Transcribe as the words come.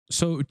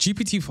So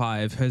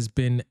GPT-5 has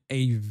been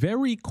a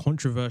very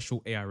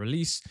controversial AI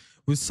release,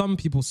 with some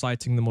people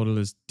citing the model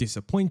as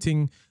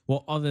disappointing,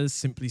 while others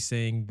simply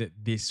saying that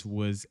this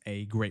was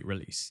a great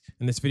release.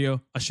 In this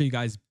video, I'll show you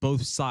guys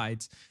both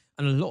sides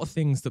and a lot of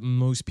things that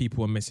most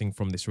people are missing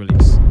from this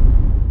release.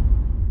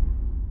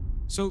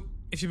 So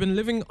if you've been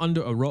living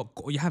under a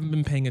rock or you haven't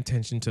been paying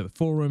attention to the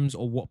forums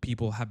or what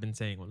people have been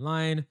saying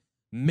online,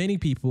 many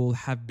people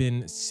have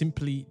been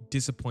simply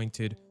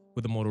disappointed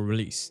with the model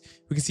release.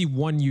 We can see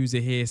one user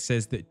here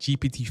says that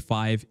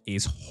GPT-5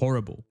 is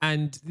horrible.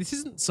 And this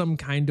isn't some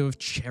kind of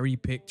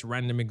cherry-picked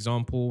random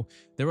example.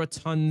 There are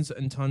tons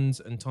and tons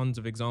and tons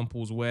of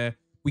examples where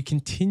we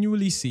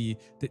continually see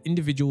that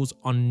individuals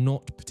are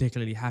not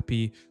particularly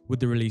happy with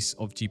the release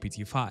of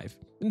GPT-5.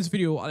 In this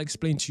video, I'll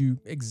explain to you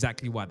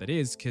exactly why that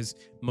is, because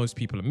most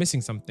people are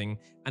missing something,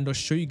 and I'll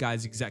show you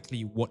guys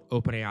exactly what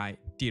OpenAI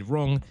did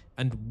wrong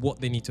and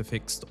what they need to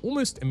fix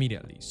almost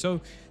immediately.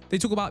 So they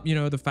talk about,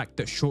 the fact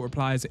that short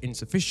replies are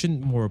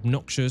insufficient, more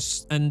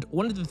obnoxious. And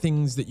one of the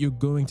things that you're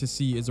going to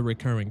see as a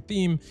recurring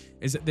theme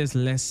is that there's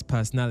less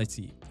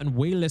personality and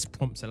way less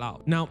prompts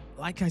allowed. Now,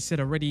 like I said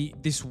already,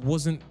 this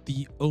wasn't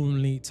the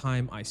only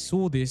time I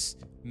saw this.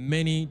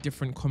 Many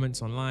different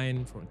comments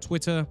online from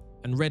Twitter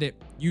and Reddit,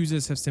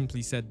 users have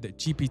simply said that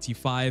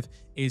GPT-5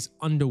 is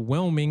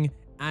underwhelming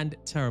and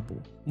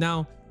terrible.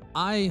 Now,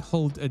 I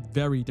hold a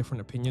very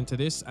different opinion to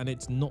this, and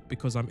it's not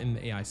because I'm in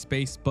the AI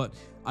space, but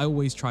I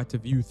always try to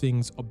view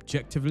things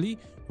objectively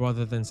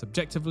rather than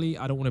subjectively.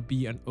 I don't want to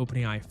be an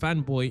OpenAI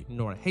fanboy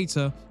nor a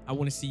hater. I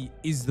want to see,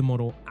 is the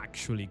model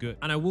actually good?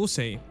 And I will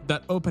say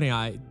that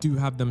OpenAI do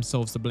have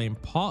themselves to blame,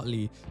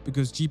 partly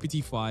because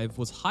GPT-5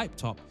 was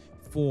hyped up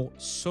for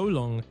so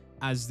long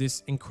as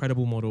this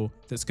incredible model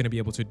that's going to be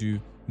able to do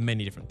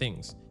many different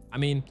things. I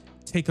mean,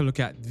 take a look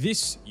at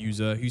this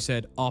user who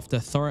said, after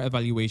thorough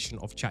evaluation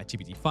of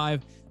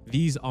ChatGPT-5,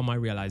 these are my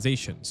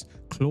realizations.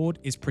 Claude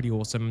is pretty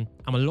awesome.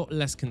 I'm a lot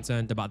less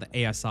concerned about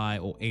the ASI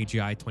or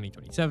AGI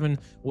 2027, or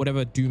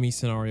whatever doomy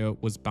scenario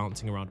was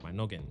bouncing around my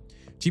noggin.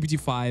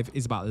 GPT-5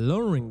 is about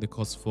lowering the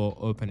cost for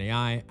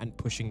OpenAI and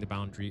pushing the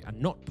boundary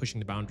and not pushing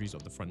the boundaries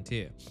of the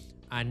frontier.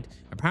 And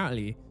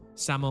apparently,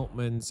 Sam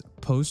Altman's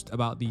post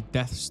about the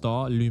Death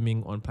Star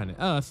looming on planet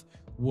Earth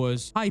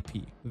was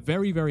hypey,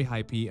 very, very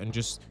hypey, and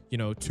just,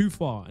 too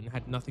far, and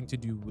had nothing to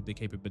do with the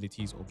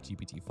capabilities of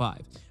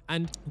GPT-5.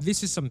 And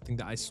this is something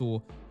that I saw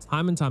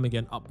time and time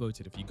again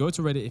upvoted. If you go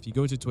to Reddit, if you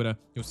go to Twitter,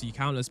 you'll see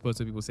countless posts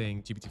of people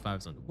saying GPT-5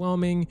 is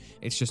underwhelming,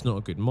 it's just not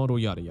a good model,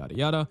 yada, yada,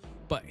 yada.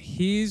 But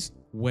here's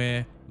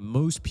where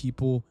most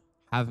people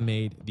have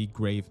made the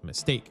grave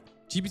mistake.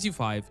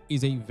 GPT-5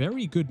 is a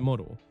very good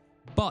model,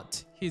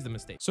 but here's the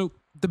mistake. So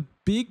the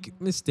big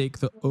mistake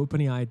that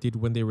OpenAI did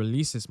when they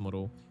released this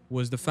model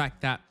was the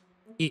fact that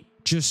it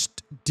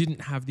just didn't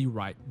have the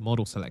right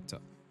model selector.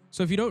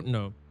 So if you don't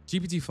know,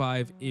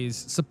 GPT-5 is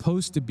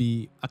supposed to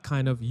be a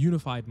kind of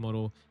unified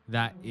model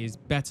that is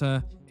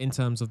better in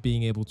terms of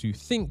being able to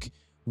think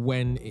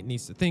when it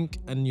needs to think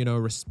and,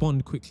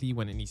 respond quickly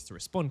when it needs to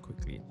respond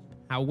quickly.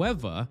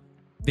 However,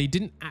 they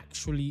didn't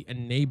actually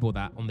enable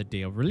that on the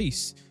day of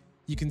release.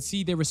 You can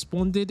see they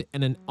responded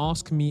in an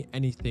Ask Me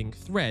Anything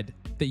thread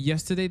that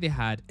yesterday they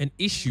had an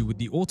issue with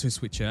the auto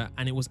switcher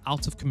and it was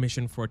out of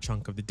commission for a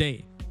chunk of the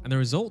day. And the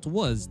result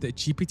was that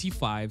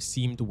GPT-5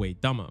 seemed way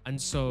dumber.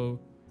 And so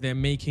they're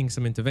making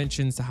some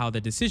interventions to how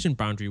the decision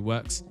boundary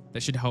works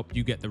that should help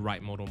you get the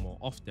right model more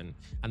often.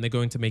 And they're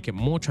going to make it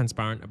more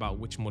transparent about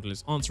which model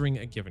is answering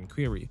a given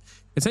query.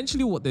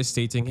 Essentially what they're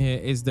stating here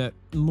is that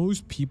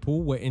most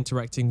people were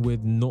interacting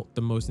with not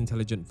the most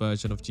intelligent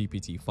version of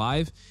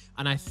GPT-5.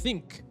 And I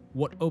think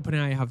what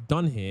OpenAI have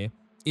done here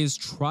is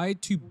try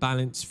to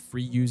balance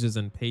free users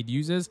and paid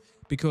users,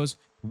 because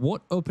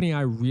what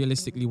OpenAI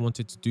realistically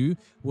wanted to do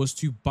was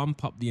to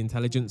bump up the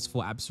intelligence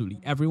for absolutely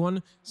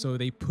everyone. So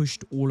they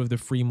pushed all of the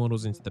free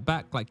models into the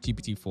back, like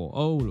GPT-4o,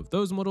 all of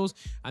those models,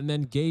 and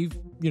then gave,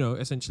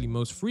 essentially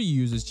most free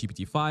users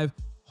GPT-5,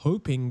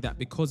 hoping that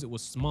because it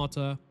was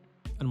smarter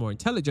and more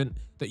intelligent,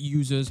 that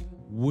users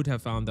would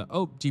have found that,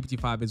 oh,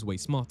 GPT-5 is way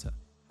smarter.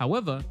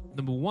 However,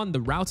 number one,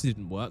 the router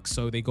didn't work,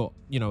 so they got,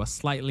 a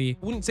slightly,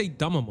 I wouldn't say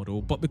dumber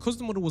model, but because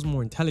the model was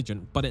more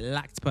intelligent, but it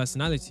lacked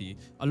personality,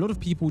 a lot of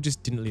people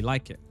just didn't really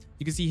like it.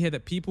 You can see here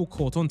that people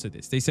caught on to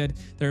this. They said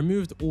they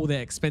removed all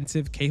their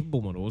expensive,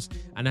 capable models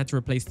and had to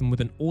replace them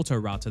with an auto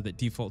router that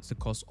defaults to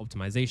cost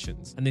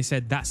optimizations. And they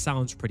said that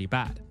sounds pretty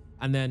bad.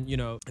 And then,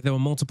 there were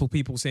multiple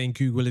people saying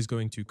Google is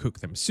going to cook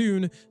them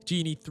soon.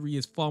 Genie 3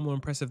 is far more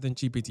impressive than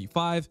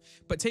GPT-5.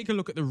 But take a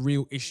look at the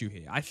real issue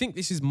here. I think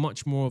this is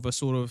much more of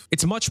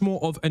it's much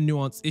more of a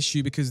nuanced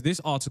issue, because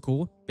this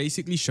article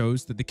basically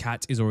shows that the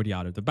cat is already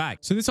out of the bag.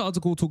 So this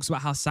article talks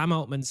about how Sam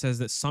Altman says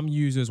that some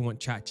users want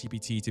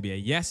ChatGPT to be a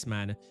yes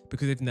man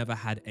because they've never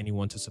had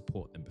anyone to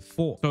support them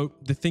before. So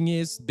the thing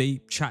is,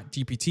 they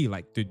ChatGPT,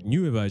 like the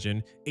newer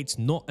version, it's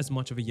not as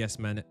much of a yes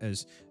man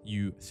as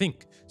you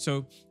think.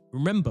 So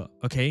remember,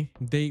 okay,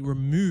 they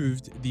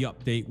removed the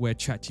update where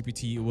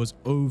ChatGPT was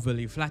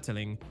overly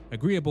flattering,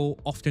 agreeable,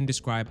 often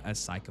described as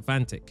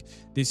sycophantic.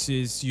 This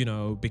is,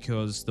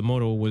 because the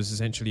model was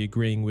essentially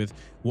agreeing with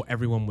what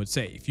everyone would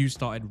say. If you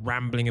started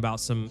rambling about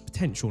some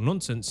potential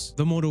nonsense,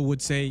 the model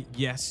would say,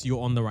 yes,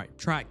 you're on the right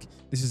track.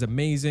 This is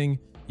amazing,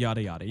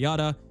 yada, yada,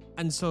 yada.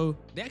 And so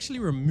they actually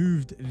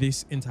removed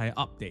this entire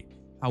update.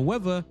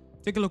 However,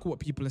 take a look at what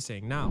people are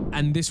saying now.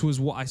 And this was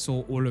what I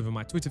saw all over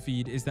my Twitter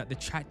feed, is that the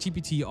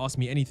ChatGPT Ask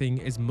Me Anything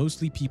is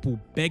mostly people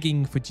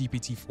begging for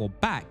GPT-4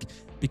 back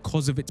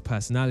because of its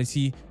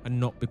personality and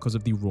not because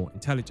of the raw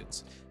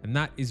intelligence. And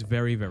that is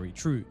very, very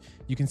true.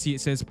 You can see it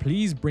says,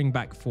 please bring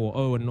back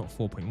 4.0 and not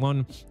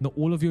 4.1. Not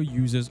all of your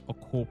users are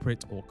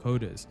corporate or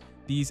coders.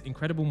 These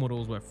incredible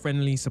models were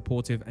friendly,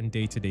 supportive, and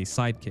day-to-day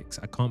sidekicks.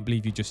 I can't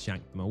believe you just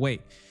yanked them away.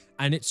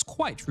 And it's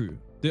quite true.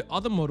 The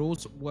other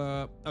models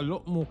were a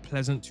lot more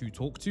pleasant to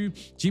talk to.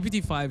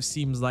 GPT-5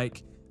 seems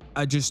like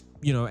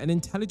an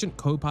intelligent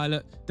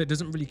co-pilot that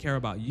doesn't really care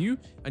about you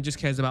and just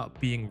cares about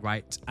being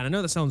right. And I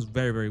know that sounds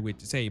very, very weird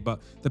to say,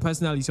 but the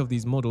personalities of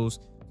these models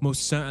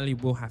most certainly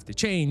will have to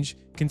change,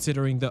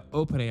 considering that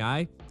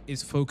OpenAI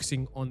is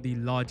focusing on the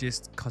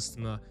largest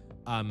customer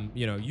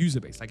user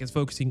base. Like, it's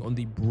focusing on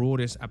the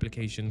broadest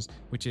applications,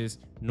 which is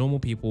normal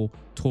people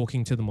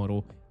talking to the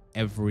model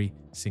every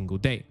single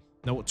day.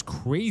 Now, what's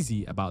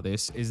crazy about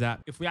this is that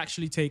if we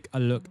actually take a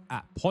look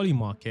at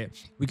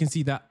Polymarket, we can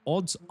see that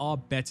odds are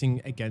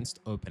betting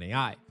against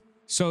OpenAI.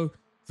 So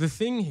the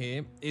thing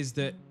here is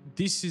that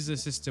this is a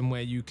system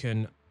where you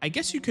can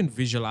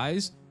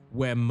visualize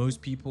where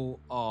most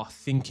people are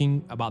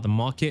thinking about the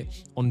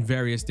market on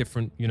various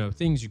different,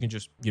 things. You can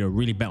just,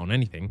 really bet on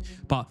anything.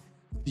 But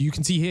you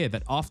can see here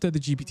that after the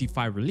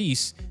GPT-5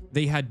 release,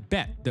 they had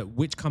bet that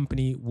which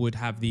company would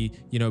have the,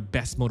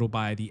 best model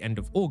by the end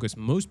of August.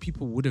 Most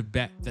people would have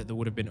bet that there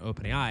would have been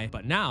OpenAI,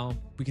 but now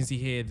we can see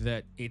here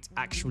that it's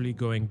actually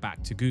going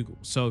back to Google.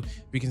 So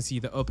we can see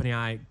that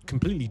OpenAI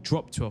completely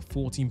dropped to a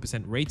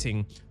 14%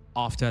 rating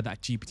after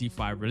that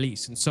GPT-5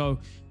 release. And so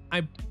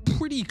I'm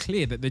pretty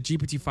clear that the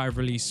GPT-5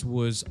 release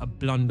was a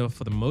blunder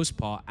for the most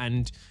part.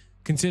 And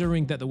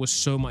considering that there was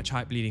so much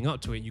hype leading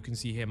up to it, you can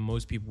see here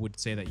most people would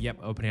say that,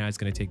 yep, OpenAI is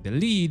going to take the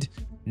lead.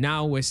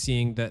 Now we're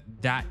seeing that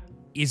that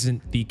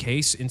isn't the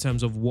case in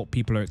terms of what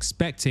people are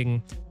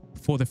expecting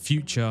for the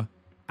future.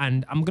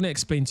 And I'm going to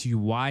explain to you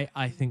why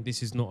I think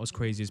this is not as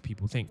crazy as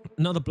people think.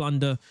 Another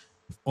blunder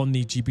on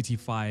the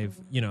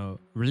GPT-5,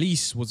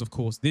 release was, of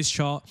course, this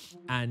chart.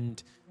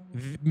 And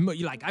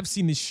I've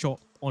seen this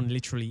shot on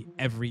literally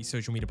every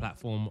social media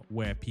platform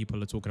where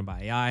people are talking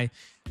about AI.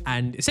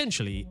 And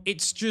essentially,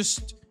 it's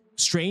just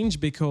strange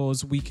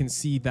because we can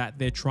see that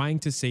they're trying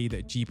to say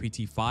that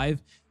GPT-5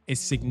 is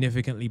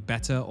significantly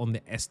better on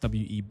the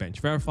SWE bench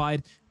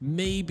verified.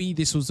 Maybe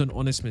this was an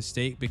honest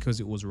mistake because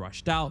it was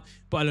rushed out,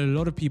 but a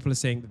lot of people are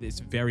saying that it's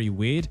very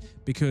weird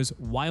because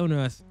why on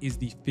earth is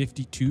the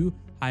 52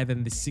 higher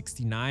than the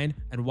 69?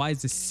 And why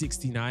is the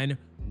 69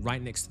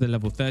 right next to the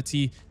level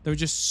 30? There are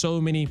just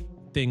so many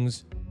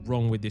things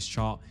wrong with this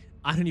chart.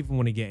 I don't even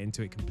want to get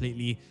into it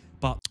completely,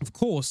 but of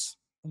course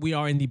we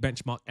are in the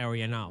benchmark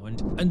area now.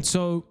 And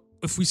so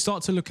if we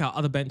start to look at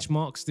other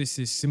benchmarks, this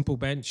is Simple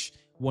Bench,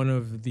 one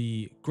of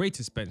the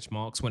greatest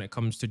benchmarks when it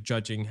comes to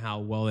judging how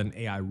well an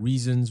AI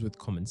reasons with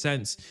common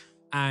sense.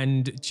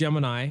 And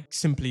Gemini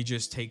simply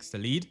just takes the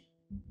lead,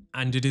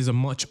 and it is a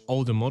much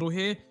older model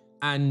here.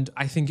 And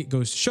I think it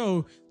goes to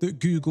show that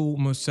Google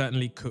most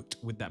certainly cooked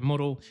with that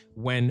model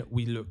when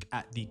we look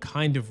at the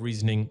kind of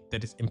reasoning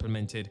that is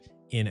implemented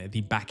in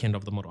the back end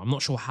of the model. I'm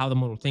not sure how the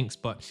model thinks,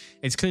 but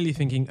it's clearly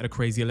thinking at a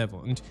crazier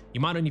level. And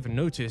you might not even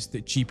notice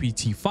that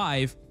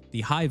GPT-5,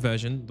 the high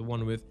version, the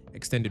one with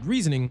extended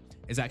reasoning,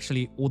 is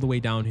actually all the way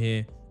down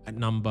here at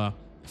number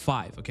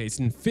 5. Okay, it's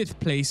in 5th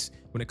place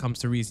when it comes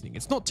to reasoning.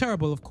 It's not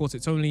terrible, of course.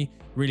 It's only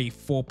really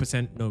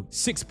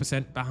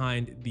 6%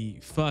 behind the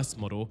first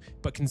model.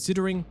 But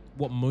considering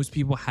what most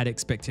people had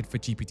expected for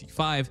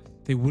GPT-5,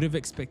 they would have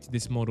expected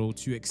this model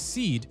to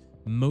exceed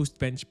most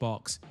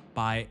benchmarks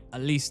by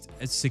at least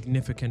a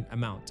significant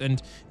amount.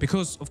 And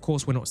because, of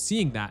course, we're not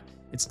seeing that,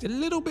 it's a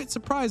little bit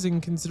surprising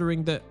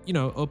considering that,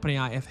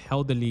 OpenAI have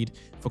held the lead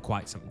for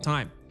quite some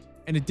time.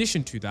 In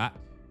addition to that,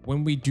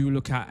 when we do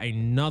look at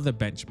another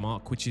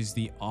benchmark, which is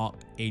the ARC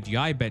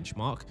AGI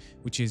benchmark,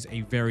 which is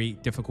a very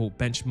difficult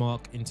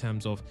benchmark in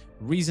terms of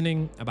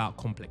reasoning about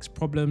complex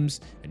problems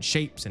and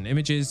shapes and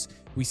images,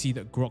 we see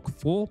that Grok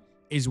 4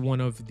 is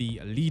one of the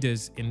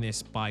leaders in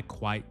this by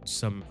quite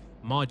some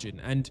margin.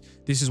 And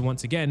this is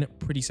once again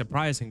pretty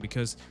surprising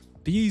because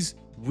these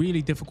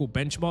really difficult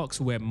benchmarks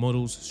where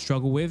models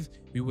struggle with,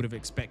 we would have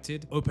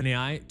expected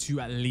OpenAI to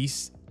at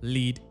least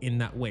lead in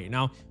that way.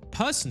 Now,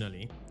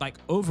 personally,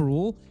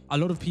 overall, a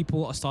lot of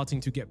people are starting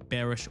to get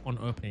bearish on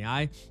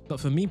OpenAI, but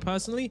for me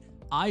personally,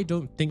 I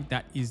don't think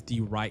that is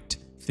the right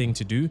thing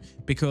to do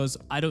because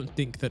I don't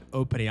think that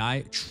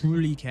OpenAI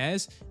truly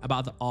cares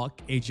about the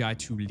ARC AGI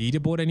 2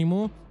 leaderboard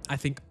anymore. I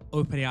think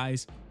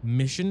OpenAI's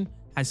mission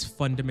has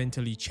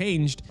fundamentally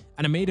changed,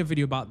 and I made a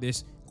video about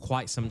this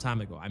quite some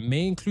time ago. I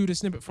may include a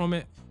snippet from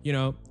it, you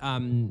know,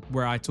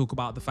 where I talk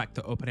about the fact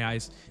that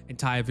OpenAI's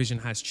entire vision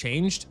has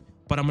changed,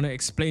 but I'm going to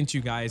explain to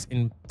you guys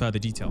in further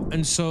detail.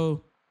 And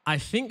so I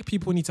think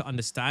people need to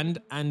understand,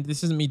 and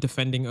this isn't me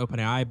defending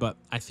OpenAI, but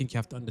I think you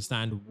have to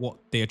understand what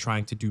they are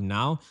trying to do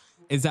now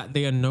is that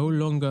they are no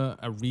longer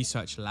a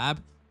research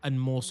lab and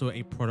more so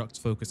a product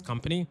focused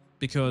company,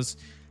 because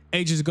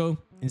ages ago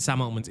in Sam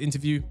Altman's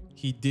interview,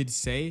 he did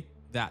say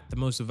that the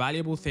most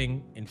valuable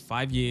thing in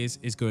 5 years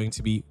is going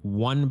to be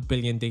 1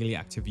 billion daily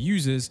active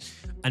users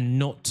and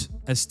not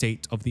a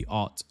state of the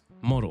art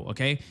model.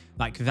 Okay,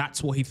 like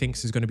that's what he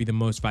thinks is going to be the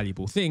most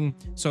valuable thing.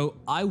 So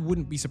I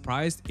wouldn't be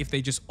surprised if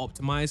they just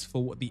optimized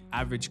for what the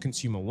average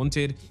consumer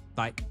wanted,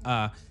 like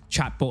a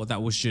chatbot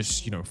that was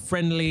just, you know,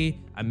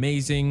 friendly,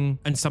 amazing,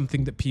 and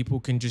something that people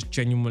can just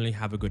genuinely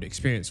have a good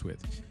experience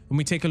with. When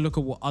we take a look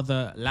at what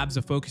other labs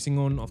are focusing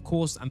on, of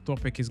course,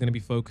 Anthropic is going to be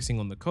focusing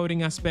on the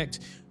coding aspect.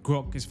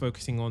 Grok is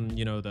focusing on,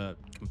 you know, the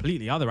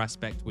completely other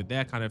aspect with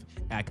their kind of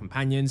AI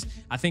companions.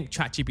 I think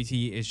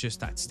ChatGPT is just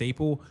that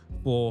staple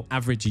for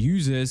average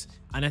users,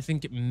 and I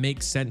think it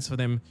makes sense for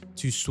them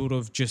to sort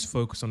of just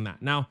focus on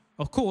that. Now,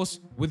 of course,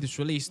 with this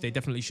release, they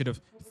definitely should have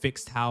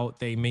fixed how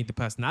they made the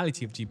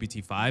personality of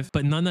GPT-5.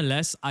 But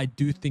nonetheless, I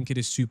do think it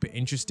is super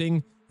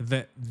interesting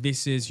that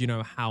this is, you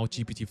know, how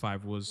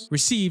GPT-5 was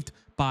received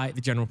by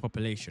the general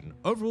population.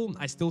 Overall,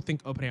 I still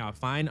think OpenAI are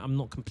fine. I'm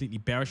not completely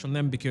bearish on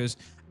them because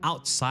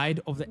outside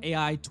of the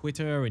AI,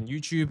 Twitter and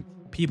YouTube,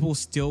 people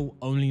still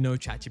only know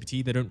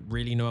ChatGPT. They don't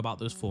really know about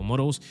those 4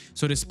 models.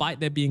 So despite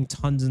there being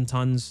tons and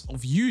tons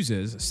of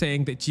users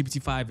saying that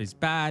GPT-5 is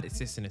bad, it's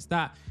this and it's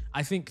that,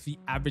 I think the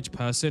average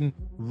person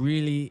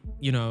really,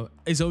 you know,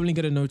 is only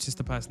going to notice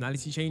the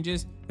personality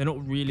changes. They're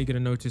not really going to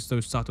notice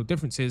those subtle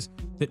differences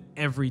that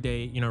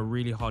everyday, you know,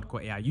 really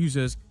hardcore AI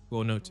users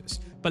will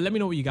notice. But let me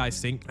know what you guys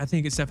think. I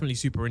think it's definitely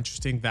super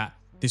interesting that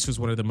this was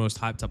one of the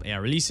most hyped up AI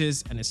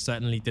releases, and it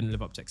certainly didn't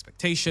live up to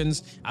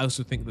expectations. I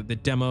also think that the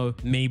demo,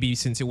 maybe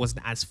since it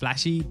wasn't as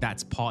flashy,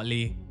 that's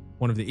partly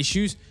one of the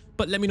issues.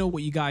 But let me know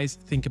what you guys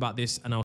think about this, and I'll